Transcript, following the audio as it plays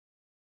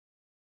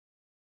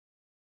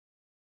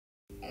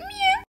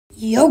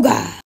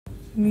Yoga.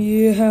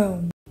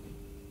 Meow.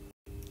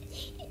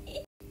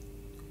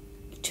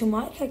 To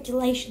my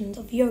calculations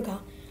of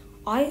yoga,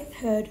 I've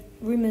heard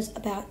rumors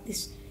about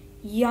this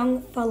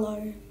young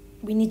fellow.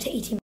 We need to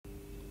eat him.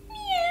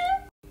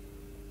 Meow.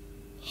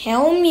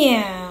 Hell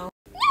meow.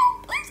 No,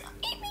 please don't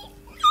eat me.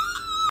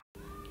 No.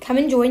 Come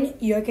and join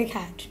Yoga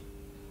Cat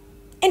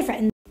and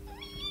friends.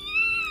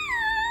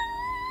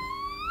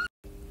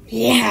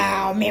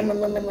 Yeah.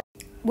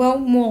 Well,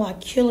 more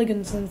like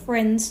hooligans than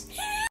friends.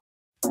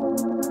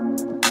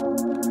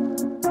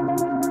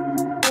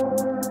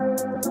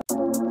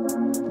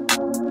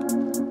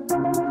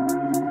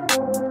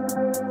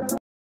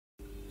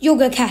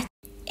 Yoga Cat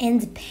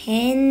and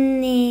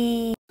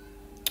Penny.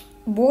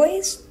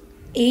 Boys,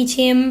 eat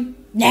him.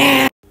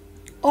 Nah. I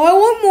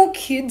want more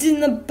kids in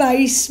the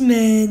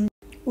basement.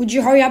 Would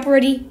you hurry up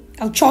already?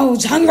 Our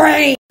child's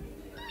hungry.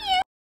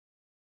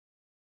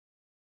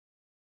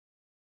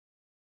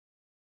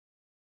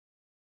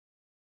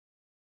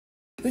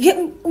 Why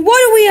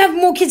do we have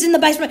more kids in the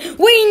basement?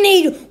 We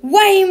need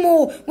way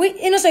more.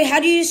 And also, how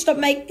do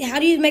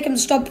you make them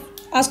stop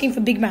asking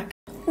for Big Mac?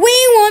 We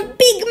want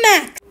Big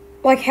Mac.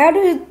 Like, how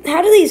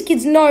do these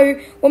kids know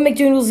what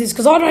McDonald's is?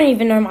 Because I don't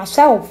even know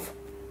myself.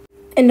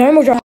 And no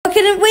more. Why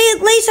couldn't we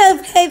at least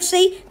have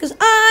KFC? Because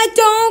I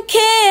don't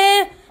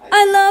care.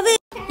 I love it.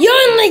 You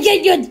only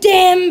get your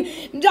damn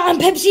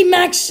Pepsi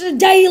Max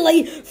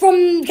daily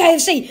from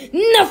KFC.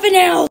 Nothing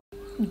else.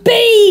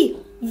 Be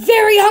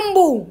very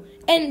humble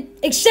and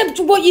accept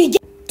what you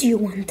get. Do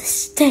you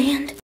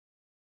understand?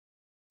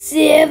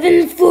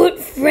 7-foot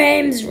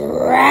frames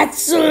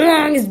rats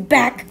along his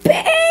back.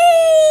 Babe!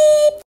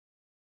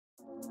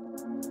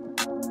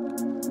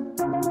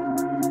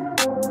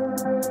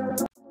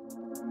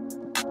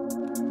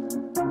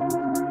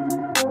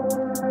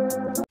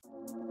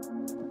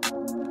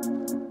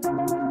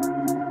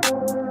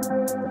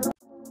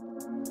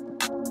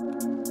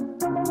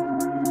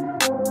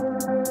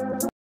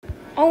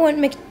 I want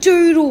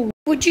McDoodle.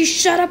 Would you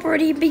shut up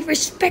already and be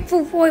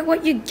respectful for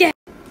what you get?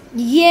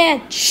 Yeah,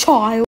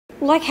 child.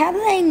 Like, how do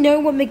they know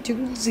what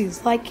McDonald's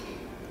is? Like,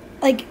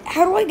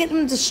 how do I get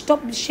them to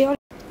stop shouting?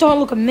 Don't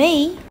look at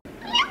me.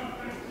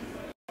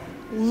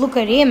 Look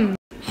at him.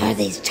 Oh,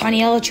 these tiny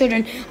yellow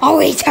children.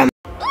 I'll eat them.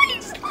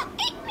 Please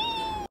don't eat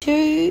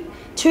me.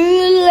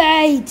 Too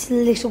late,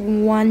 little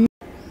one.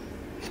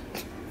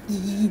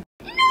 No.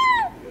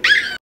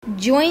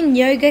 Join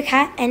Yoga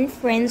Cat and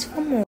friends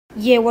for more.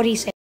 Yeah, what he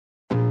said.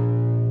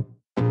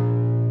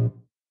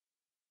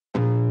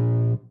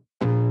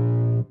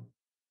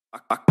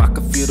 I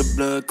can feel the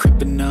blood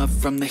creeping up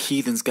from the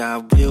heathens.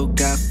 Got will,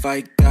 got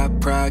fight, got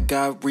pride,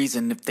 got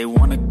reason. If they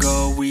wanna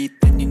go eat,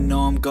 then you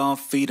know I'm gonna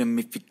feed them.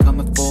 If you're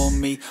coming for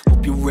me,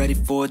 hope you're ready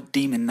for a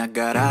demon. I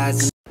got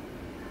eyes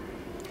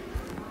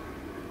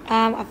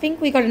and I think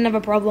we got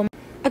another problem.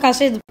 Okay,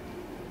 so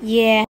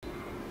yeah.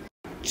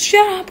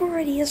 Shut up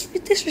already, it's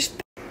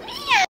disrespect.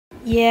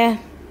 Yeah.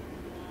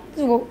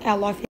 This is what our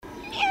life is.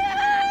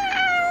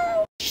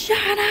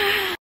 Shut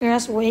up! Or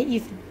else we'll eat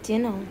you for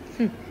dinner.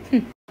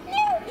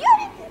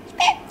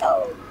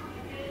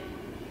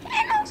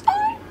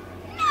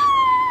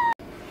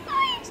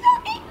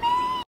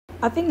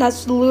 I think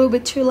that's a little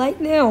bit too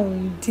late now.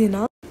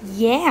 Dinner?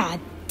 Yeah,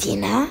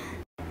 dinner.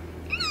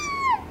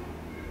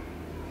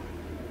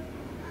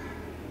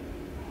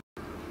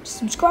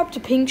 Subscribe to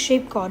Pink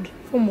Sheep God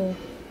for more.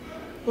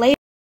 Later.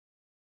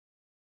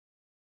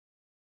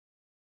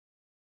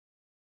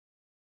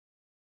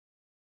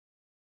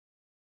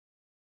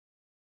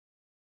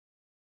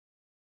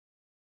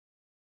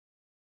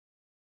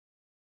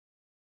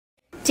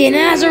 Dinner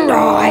has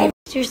arrived.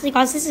 Seriously,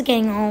 guys, this is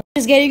getting old.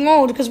 It's getting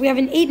old because we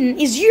haven't eaten.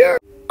 Is you?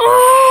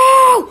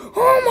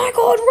 Oh my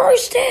God,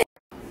 roasted.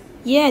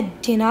 Yeah,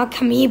 dinner,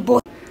 come here, boy.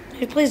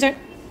 Please don't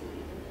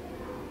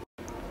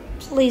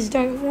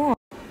want.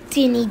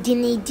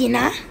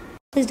 Dinner.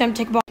 Please don't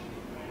take a bite.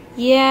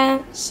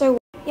 Yeah, so,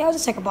 yeah, I'll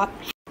just take a bite.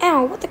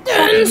 Ow, what the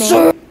crap,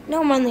 man?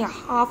 No, I'm only a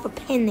half a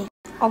penny.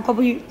 I'll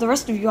gobble the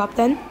rest of you up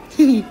then.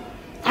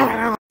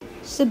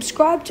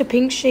 Subscribe to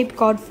Pink Sheep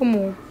God for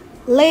more.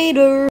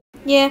 Later.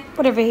 Yeah,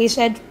 whatever he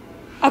said.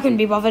 I couldn't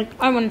be bothered.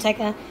 I want to take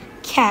a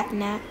cat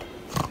nap.